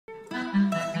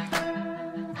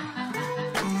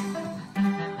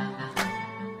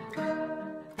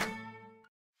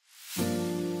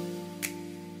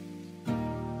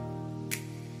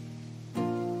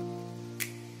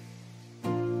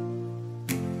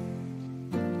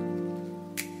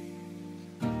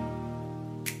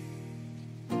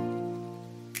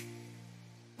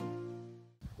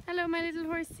my little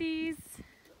horsies.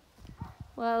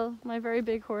 Well, my very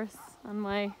big horse and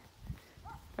my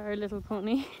very little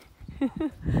pony.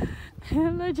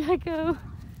 Hello, Jacko.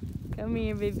 Come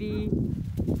here, baby.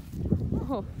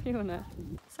 Oh, Fiona.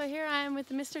 So here I am with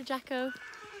Mr. Jacko.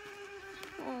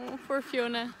 Oh, poor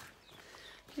Fiona.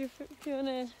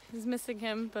 Fiona is missing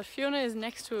him, but Fiona is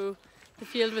next to the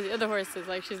field with the other horses.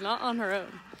 Like, she's not on her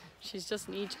own. She's just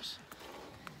in Egypt.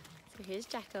 So here's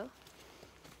Jacko.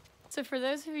 So for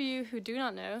those of you who do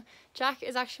not know, Jack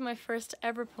is actually my first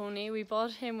ever pony. We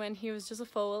bought him when he was just a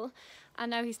foal,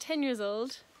 and now he's 10 years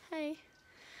old. Hey.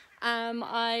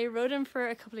 I rode him for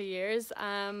a couple of years,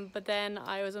 but then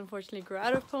I was unfortunately grew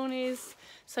out of ponies,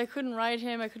 so I couldn't ride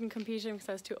him, I couldn't compete him because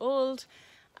I was too old.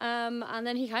 And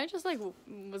then he kind of just like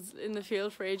was in the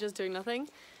field for ages doing nothing.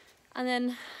 And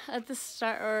then at the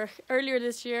start, or earlier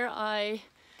this year, I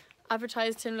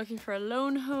advertised him looking for a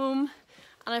loan home,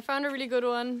 and I found a really good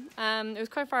one. It was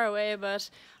quite far away, but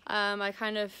I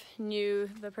kind of knew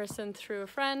the person through a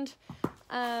friend.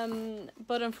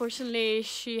 But unfortunately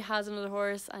she has another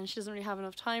horse and she doesn't really have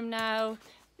enough time now.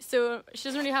 So she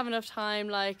doesn't really have enough time,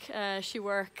 like she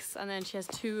works and then she has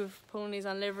 2 ponies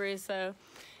on livery, so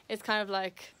it's kind of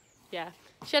like, yeah,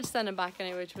 she had to send him back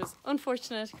anyway, which was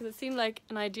unfortunate because it seemed like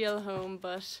an ideal home,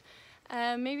 but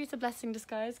maybe it's a blessing in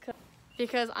disguise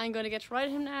because I'm going to get to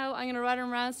ride him now. I'm going to ride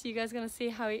him around so you guys are going to see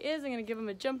how he is. I'm going to give him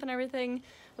a jump and everything.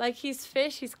 Like, he's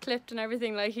fit, he's clipped and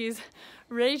everything, like he's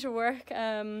ready to work.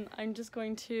 I'm just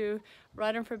going to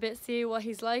ride him for a bit, see what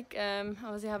he's like.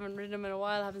 Obviously I haven't ridden him in a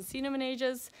while, I haven't seen him in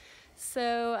ages.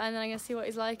 So, and then I'm going to see what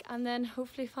he's like and then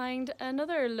hopefully find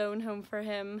another loan home for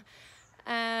him.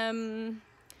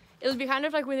 It'll be kind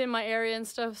of like within my area and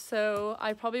stuff, so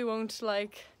I probably won't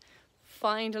like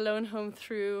find a loan home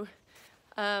through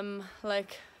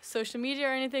like social media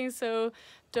or anything, so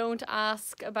don't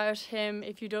ask about him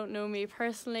if you don't know me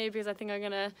personally, because I think I'm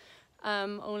gonna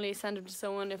only send him to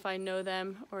someone if I know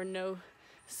them or know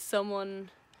someone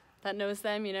that knows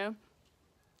them, you know,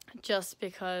 just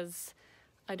because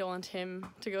I don't want him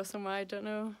to go somewhere I don't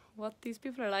know what these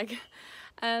people are like.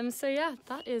 So yeah,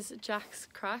 that is Jack's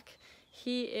crack.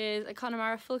 He is a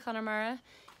connemara, full connemara.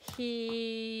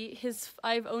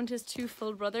 I've owned his 2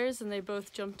 full brothers and they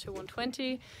both jumped to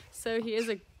 120, so he is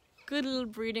a good little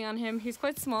breeding on him. He's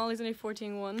quite small, he's only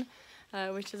 14.1,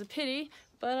 which is a pity,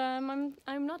 but I'm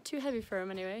not too heavy for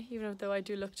him anyway, even though I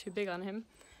do look too big on him.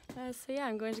 So yeah,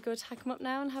 I'm going to go tack him up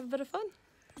now and have a bit of fun.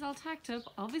 It's all tacked up.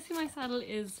 Obviously my saddle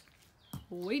is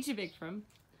way too big for him,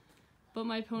 but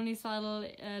my pony saddle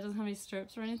doesn't have any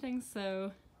stirrups or anything,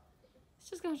 so it's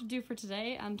just going to have to do for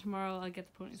today, and tomorrow I'll get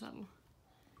the pony saddle.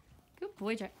 Good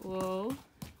boy, Jack. Whoa.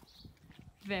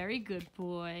 Very good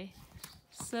boy.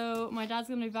 So my dad's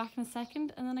going to be back in a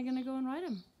second and then I'm going to go and ride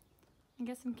him and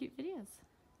get some cute videos.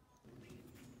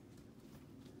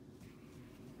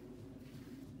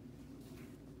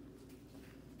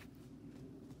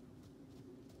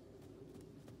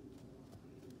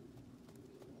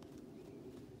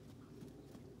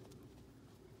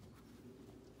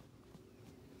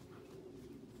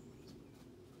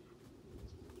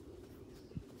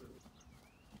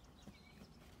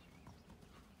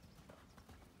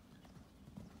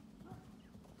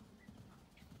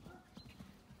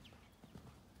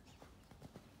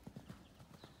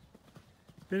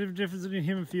 Bit of a difference between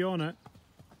him and Fiona.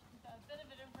 A bit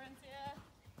of a difference, yeah.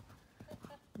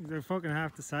 They're fucking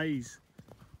half the size.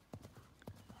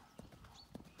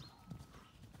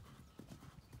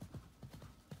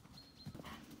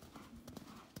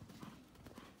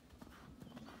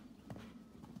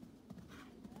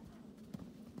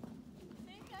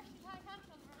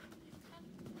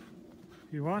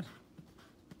 You what?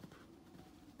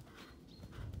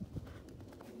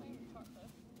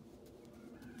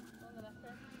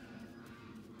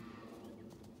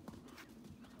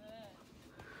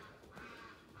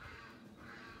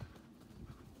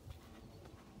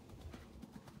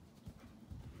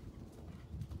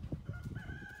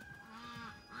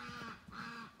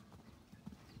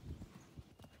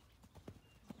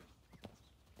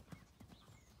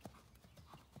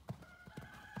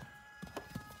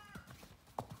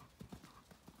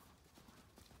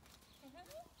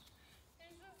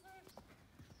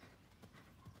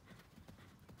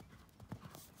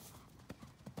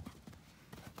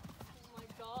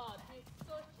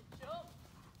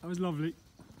 That was lovely.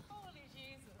 Holy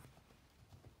Jesus.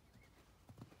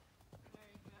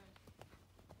 Very good.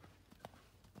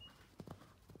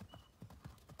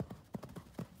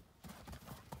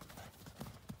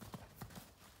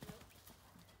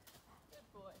 Good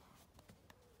boy.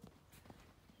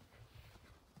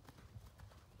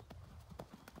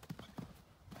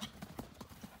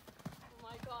 Oh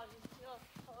my God, he's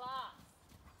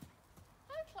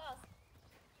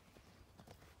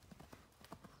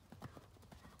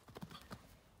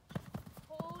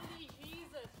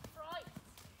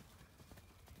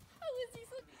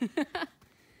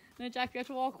No, Jack, you have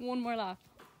to walk one more lap.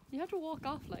 You have to walk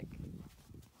off, like.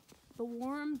 The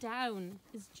warm down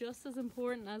is just as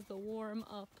important as the warm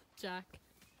up, Jack.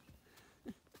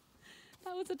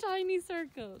 That was a tiny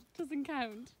circle. Doesn't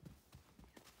count.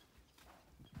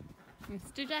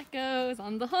 Mr. Jacko is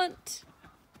on the hunt.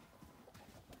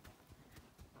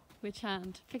 Which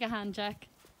hand? Pick a hand, Jack.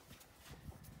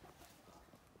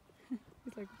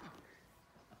 He's like,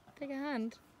 pick a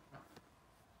hand.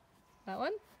 That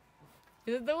one?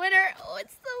 Is it the winner? Oh,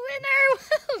 it's the winner!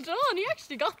 Well done, you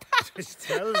actually got that. Just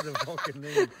tell the fucking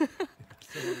name.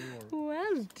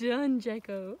 Well done,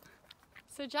 Jacko.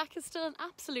 So Jack is still an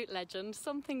absolute legend.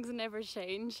 Some things never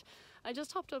change. I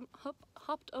just hopped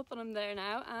up on him there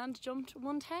now and jumped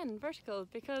 110 vertical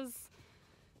because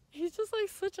he's just like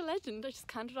such a legend. I just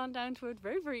cantered on down to it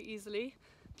very, very easily.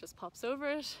 Just pops over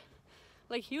it.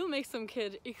 Like, he'll make some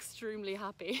kid extremely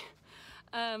happy.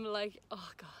 Like, oh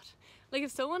God. Like,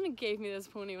 if someone gave me this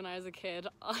pony when I was a kid,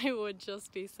 I would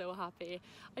just be so happy.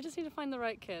 I just need to find the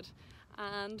right kid.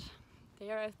 And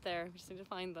they are out there. We just need to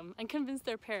find them. And convince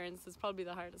their parents is probably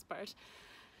the hardest part.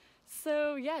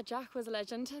 So yeah, Jack was a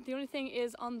legend. The only thing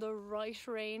is, on the right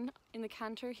rein in the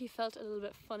canter, he felt a little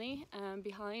bit funny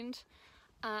behind.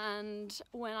 And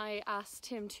when I asked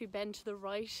him to bend to the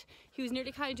right, he was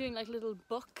nearly kind of doing like little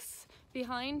bucks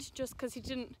behind, just because he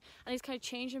didn't, and he's kind of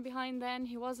changing behind then.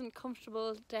 He wasn't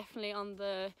comfortable definitely on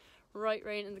the right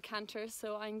rein in the canter,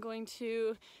 so I'm going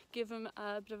to give him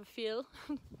a bit of a feel.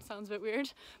 Sounds a bit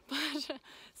weird, but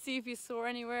see if he's sore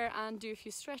anywhere and do a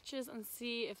few stretches and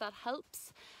see if that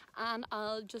helps. And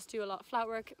I'll just do a lot of flat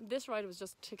work. This ride was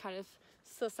just to kind of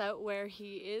suss out where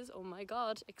he is. Oh my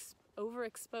God,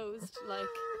 overexposed, like,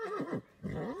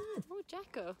 oh,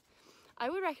 Jacko. I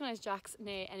would recognize Jack's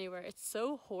neigh anywhere. It's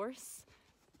so hoarse,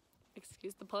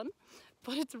 excuse the pun,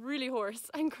 but it's really hoarse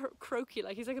and croaky,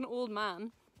 like he's like an old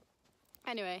man.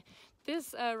 Anyway,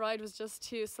 this ride was just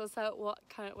to suss out what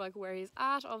kind of, like, where he's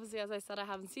at. Obviously, as I said, I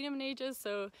haven't seen him in ages,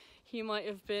 so he might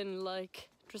have been like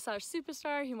dressage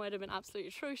superstar. He might have been absolutely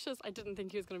atrocious. I didn't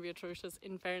think he was going to be atrocious,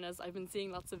 in fairness. I've been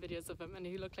seeing lots of videos of him and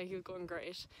he looked like he was going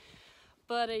great.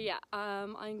 But yeah,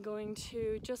 I'm going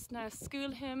to just now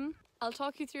school him. I'll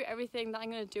talk you through everything that I'm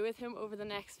going to do with him over the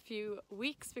next few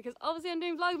weeks, because obviously I'm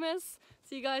doing Vlogmas,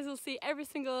 so you guys will see every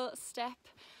single step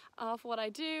of what I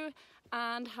do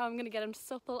and how I'm going to get him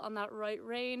supple on that right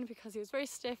rein, because he was very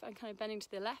stiff and kind of bending to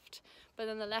the left, but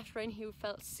then the left rein he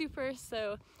felt super,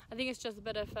 so I think it's just a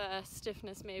bit of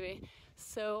stiffness maybe.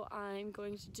 So I'm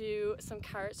going to do some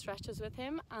carrot stretches with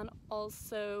him, and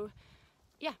also,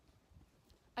 yeah,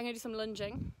 I'm going to do some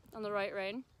lunging on the right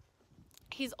rein.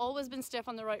 He's always been stiff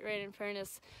on the right rein, in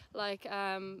fairness, like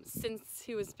since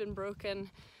he was been broken.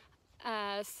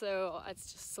 So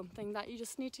it's just something that you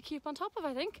just need to keep on top of,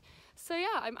 I think. So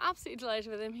yeah, I'm absolutely delighted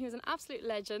with him. He was an absolute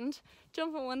legend.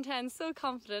 Jumping 110, so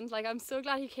confident. Like, I'm so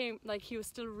glad he came, like, he was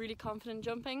still really confident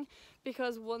jumping,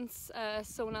 because once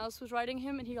someone else was riding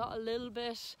him and he got a little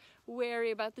bit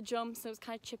wary about the jumps and it was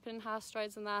kind of chipping half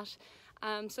strides and that.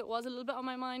 So it was a little bit on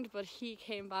my mind, but he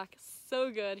came back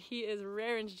so good. He is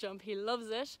raring to jump. He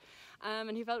loves it.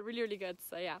 And he felt really, really good.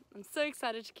 So yeah, I'm so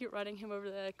excited to keep riding him over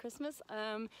the Christmas.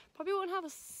 Probably won't have a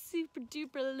super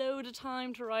duper load of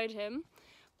time to ride him,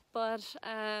 but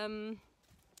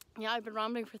yeah, I've been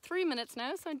rambling for 3 minutes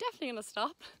now, so I'm definitely going to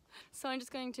stop. So I'm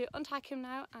just going to untack him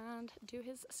now and do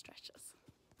his stretches.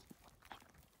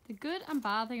 The good and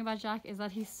bad thing about Jack is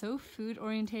that he's so food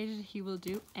orientated, he will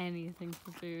do anything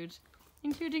for food,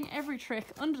 including every trick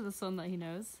under the sun that he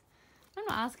knows. I'm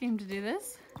not asking him to do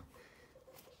this.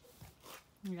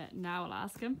 Okay, now I'll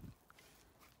ask him,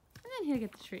 and then he'll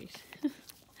get the treat.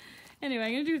 Anyway,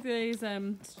 I'm going to do these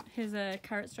his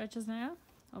carrot stretches now.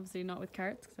 Obviously not with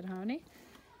carrots because I don't have any.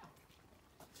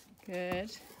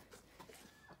 Good.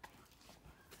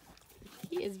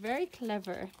 He is very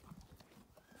clever.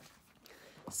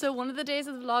 So one of the days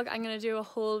of the vlog, I'm going to do a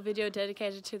whole video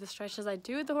dedicated to the stretches I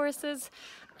do with the horses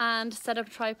and set up a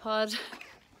tripod.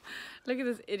 Look at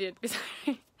this idiot beside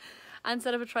me. And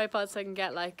set up a tripod so I can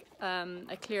get like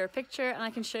a clearer picture, and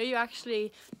I can show you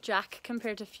actually Jack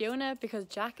compared to Fiona, because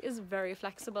Jack is very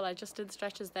flexible. I just did the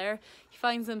stretches there. He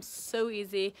finds them so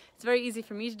easy. It's very easy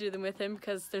for me to do them with him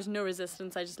because there's no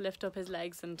resistance. I just lift up his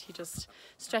legs and he just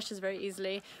stretches very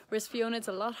easily. Whereas Fiona, it's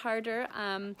a lot harder.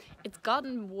 It's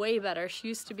gotten way better. She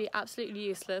used to be absolutely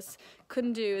useless,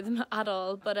 couldn't do them at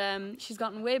all, but she's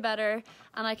gotten way better,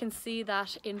 and I can see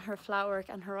that in her flat work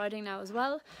and her riding now as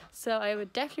well. So I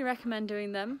would definitely recommend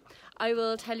doing them. I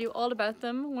will tell you all about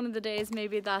them one of the days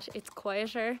maybe that it's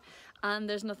quieter and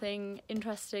there's nothing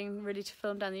interesting really to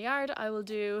film down the yard. I will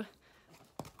do,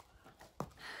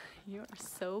 You are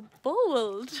so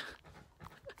bold.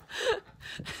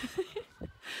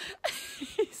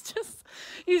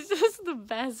 He's just the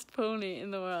best pony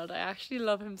in the world. I actually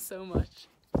love him so much.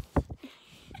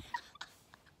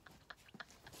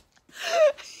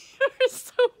 You're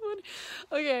so funny.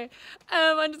 Okay,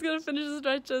 I'm just gonna finish the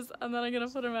stretches and then I'm gonna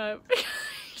put him out.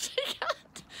 She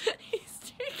can't. He's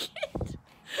too cute.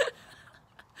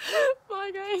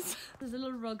 Bye guys. There's a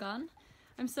little rug on.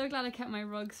 I'm so glad I kept my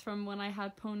rugs from when I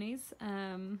had ponies,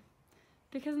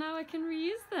 because now I can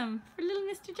reuse them for little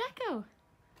Mr. Jacko.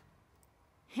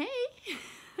 Hey!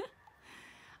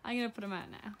 I'm gonna put him out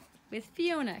now with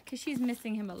Fiona because she's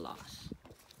missing him a lot.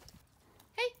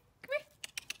 Hey, come here.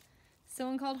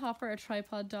 Someone called Hopper a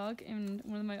tripod dog in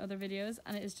one of my other videos,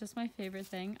 and it is just my favorite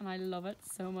thing, and I love it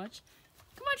so much.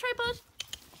 Come on, tripod.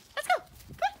 Let's go.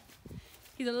 Come on.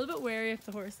 He's a little bit wary of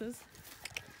the horses.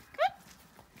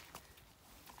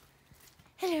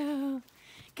 Hello,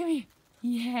 come here.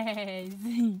 Yes.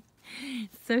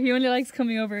 So he only likes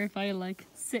coming over if I like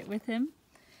sit with him.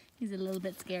 He's a little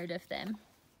bit scared of them.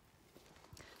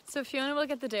 So Fiona will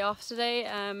get the day off today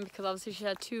because obviously she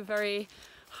had 2 very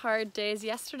hard days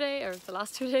yesterday, or the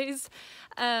last 2 days.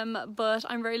 But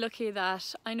I'm very lucky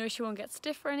that I know she won't get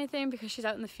stiff or anything because she's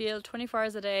out in the field 24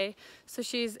 hours a day. So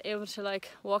she's able to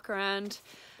like walk around.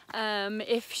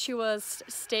 If she was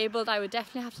stabled, I would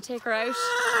definitely have to take her out.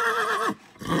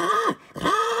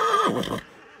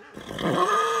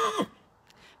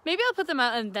 Maybe I'll put them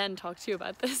out and then talk to you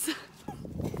about this.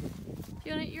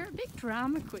 Fiona, you're a big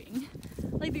drama queen.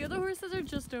 Like the other horses are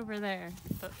just over there,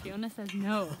 but Fiona says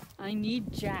no, I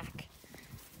need Jack.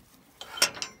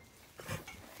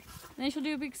 And then she'll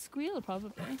do a big squeal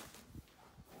probably.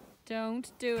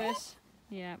 Don't do it.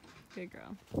 Yeah, good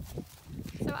girl.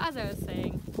 So as I was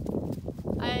saying,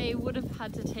 I would have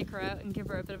had to take her out and give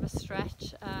her a bit of a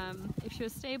stretch if she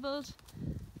was stabled,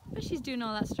 but she's doing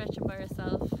all that stretching by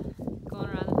herself, going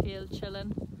around the field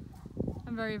chilling.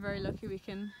 I'm very, very lucky we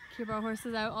can keep our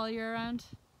horses out all year round.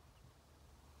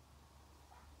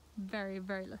 Very,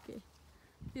 very lucky.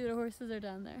 The other horses are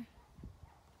down there.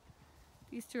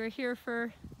 These 2 are here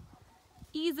for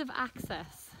ease of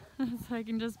access, so I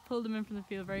can just pull them in from the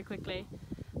field very quickly,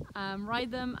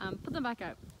 ride them and put them back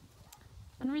out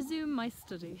and resume my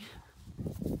study.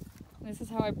 This is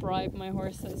how I bribe my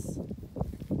horses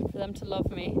for them to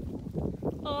love me.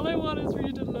 All I want is for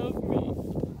you to love me.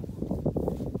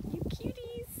 You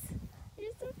cuties.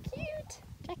 You're so cute.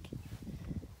 Check.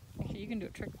 Actually, you can do a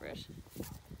trick for it.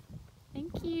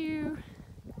 Thank you.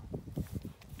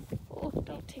 Oh,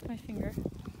 don't take my finger.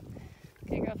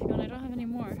 Okay, girl, Fiona, I don't have any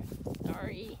more.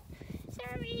 Sorry.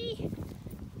 Sorry.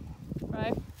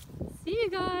 Right. See you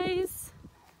guys.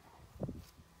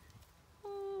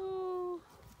 Oh.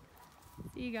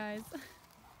 See you guys.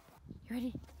 You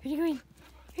ready? Ready to go in?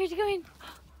 Ready to go in?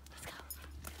 Let's go.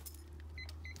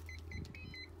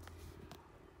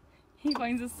 He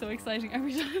finds this so exciting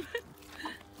every time.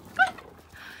 Go on.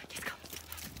 Let's go.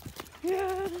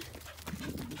 Yeah.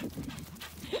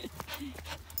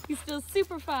 He's still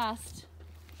super fast,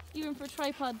 even for a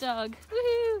tripod dog.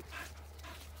 Woohoo!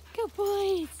 Good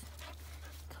boys.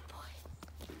 Good boys.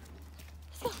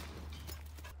 Let's go.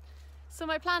 So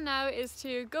my plan now is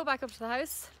to go back up to the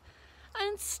house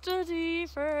and study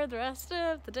for the rest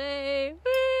of the day.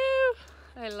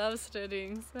 Woo! I love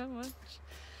studying so much.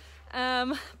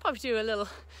 Probably do a little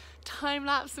time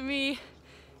lapse of me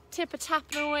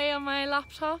tip-a-tapping away on my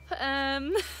laptop.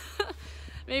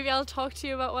 Maybe I'll talk to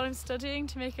you about what I'm studying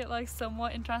to make it like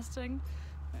somewhat interesting.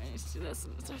 I need to do this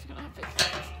and it's actually gonna happen.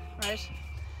 Right.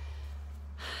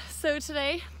 So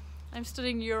today I'm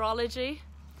studying urology.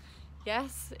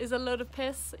 Yes, is a load of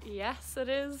piss. Yes, it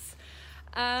is.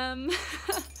 I'm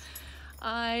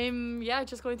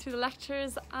just going through the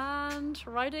lectures and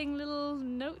writing little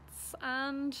notes,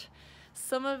 and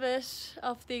some of it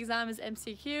of the exam is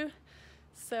MCQ.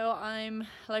 So I'm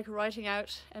like writing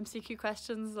out MCQ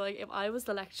questions, like if I was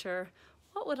the lecturer,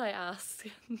 what would I ask?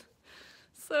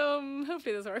 So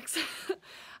hopefully this works.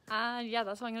 And yeah,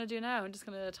 that's what I'm gonna do now. I'm just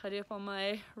gonna tidy up all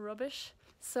my rubbish.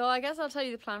 So I guess I'll tell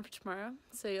you the plan for tomorrow,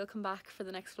 so you'll come back for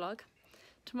the next vlog.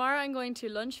 Tomorrow I'm going to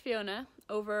lunch Fiona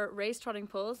over raised trotting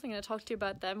poles. I'm going to talk to you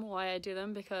about them, why I do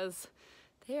them, because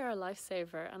they are a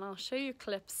lifesaver, and I'll show you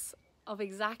clips of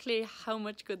exactly how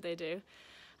much good they do.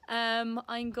 I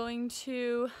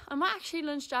might actually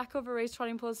lunch Jack over raised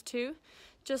trotting poles too,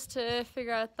 just to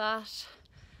figure out that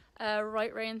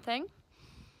right rein thing.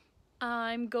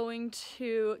 I'm going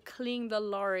to clean the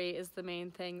lorry is the main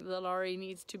thing. The lorry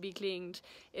needs to be cleaned.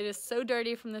 It is so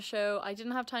dirty from the show. I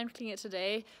didn't have time to clean it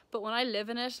today, but when I live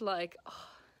in it, like, oh,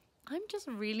 I'm just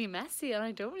really messy and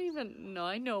I don't even know.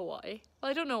 I know why. Well,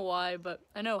 I don't know why, but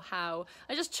I know how.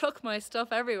 I just chuck my stuff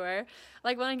everywhere.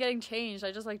 Like when I'm getting changed,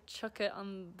 I just like chuck it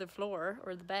on the floor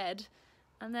or the bed,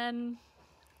 and then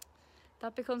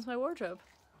that becomes my wardrobe.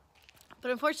 But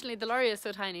unfortunately the lorry is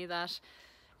so tiny that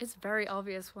it's very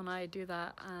obvious when I do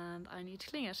that, and I need to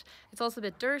clean it. It's also a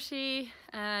bit dirty,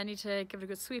 and I need to give it a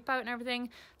good sweep out and everything.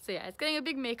 So yeah, it's getting a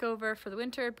big makeover for the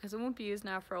winter because it won't be used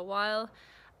now for a while.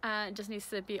 It just needs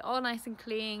to be all nice and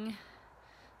clean.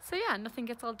 So yeah, nothing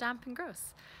gets all damp and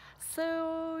gross.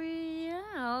 So yeah,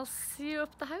 I'll see you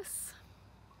up at the house.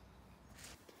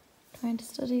 Trying to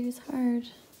study is hard.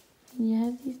 And you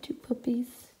have these two puppies.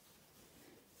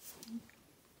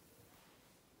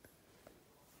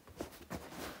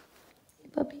 Hey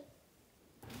puppy.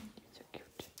 You're so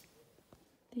cute.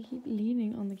 They keep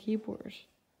leaning on the keyboard.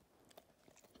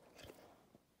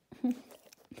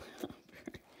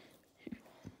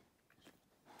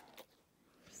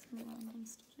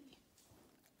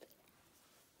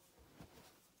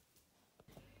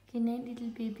 Good night, little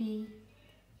baby.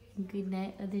 Good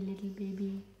night, other little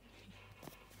baby.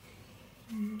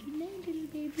 Good night, little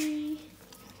baby.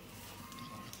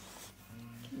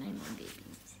 Good night, my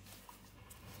babies.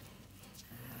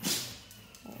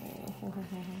 Oh.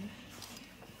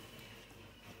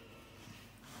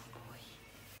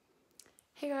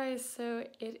 Hey guys, so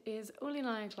it is only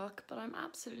 9 o'clock, but I'm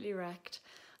absolutely wrecked.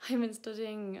 I've been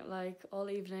studying like all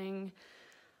evening.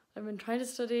 I've been trying to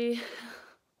study.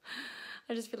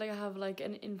 I just feel like I have like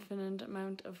an infinite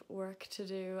amount of work to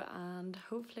do, and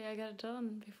hopefully I get it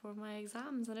done before my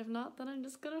exams, and if not, then I'm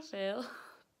just gonna fail.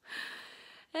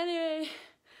 Anyway,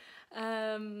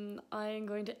 I'm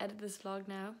going to edit this vlog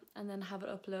now and then have it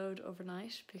upload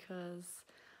overnight because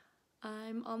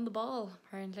I'm on the ball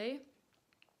apparently.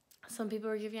 Some people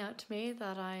were giving out to me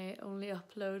that I only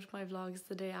upload my vlogs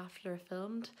the day after they're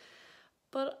filmed,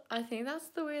 but I think that's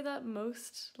the way that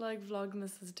most like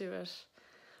vlogmases do it.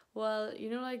 Well, you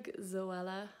know, like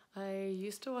Zoella, I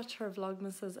used to watch her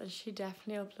vlogmases and she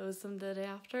definitely uploads them the day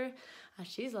after, and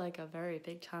she's like a very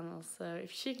big channel, so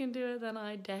if she can do it, then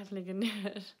I definitely can do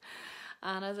it.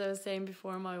 And as I was saying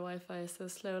before, my Wi-Fi is so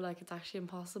slow, like it's actually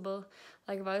impossible.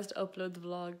 Like if I was to upload the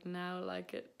vlog now,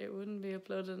 like it wouldn't be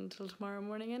uploaded until tomorrow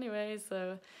morning anyway,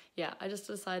 so yeah, I just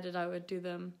decided I would do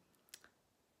them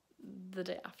the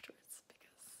day afterwards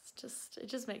because it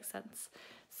just makes sense.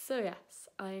 So yes,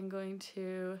 I am going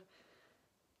to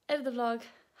edit the vlog,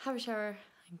 have a shower,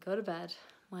 and go to bed.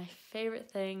 My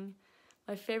favourite thing,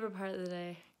 my favourite part of the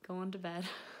day, going to bed.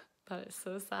 That is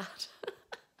so sad.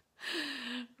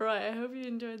 Right, I hope you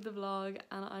enjoyed the vlog,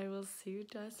 and I will see you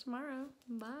guys tomorrow.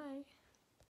 Bye.